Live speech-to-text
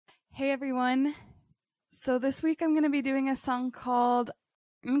Hey everyone. So this week I'm going to be doing a song called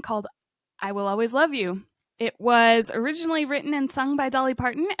I Will Always Love You. It was originally written and sung by Dolly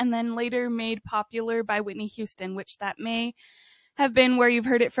Parton and then later made popular by Whitney Houston, which that may have been where you've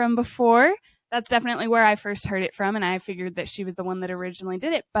heard it from before. That's definitely where I first heard it from, and I figured that she was the one that originally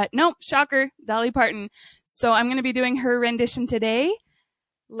did it. But nope, shocker, Dolly Parton. So I'm going to be doing her rendition today.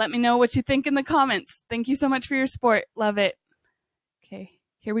 Let me know what you think in the comments. Thank you so much for your support. Love it. Okay,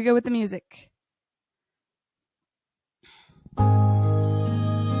 here we go with the music.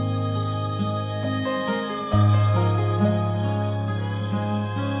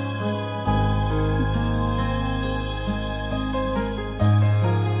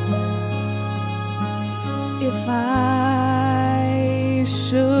 If I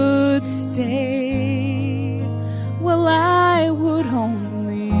should stay, well, I would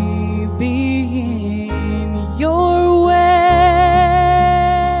only be in your way,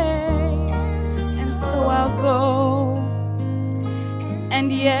 and so I'll go,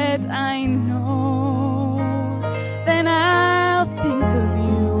 and yet I know then I'll think of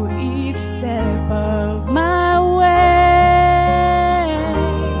you each step of my way.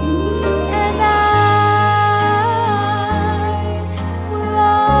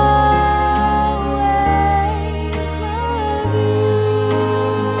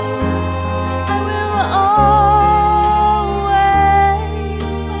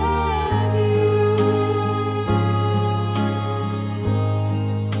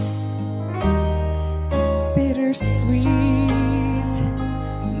 Bittersweet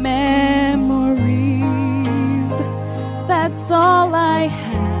memories, that's all I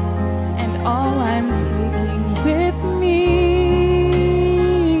have and all I'm taking with me.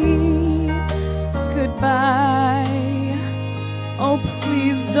 Goodbye, oh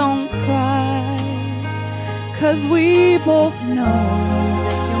please don't cry, 'cause we both know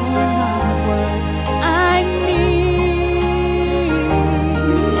that you're not what I need.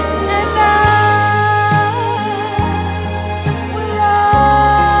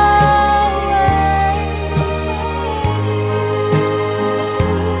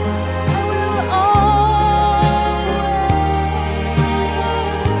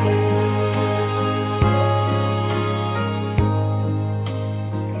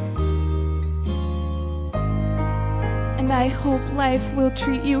 And I hope life will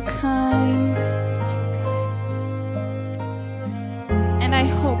treat you kind. And I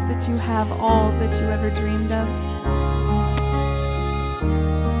hope that you have all that you ever dreamed of.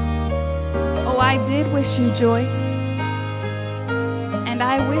 Oh, I did wish you joy. And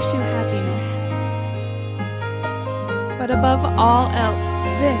I wish you happiness. But above all else,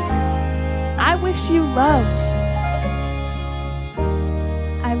 this, I wish you love.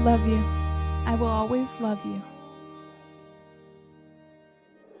 I love you. I will always love you.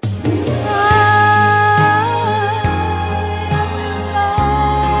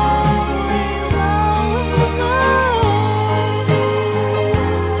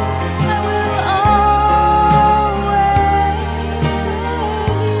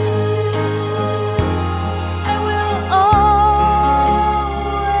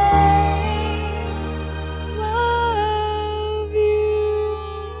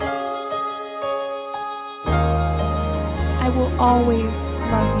 I will always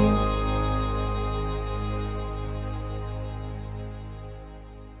love you.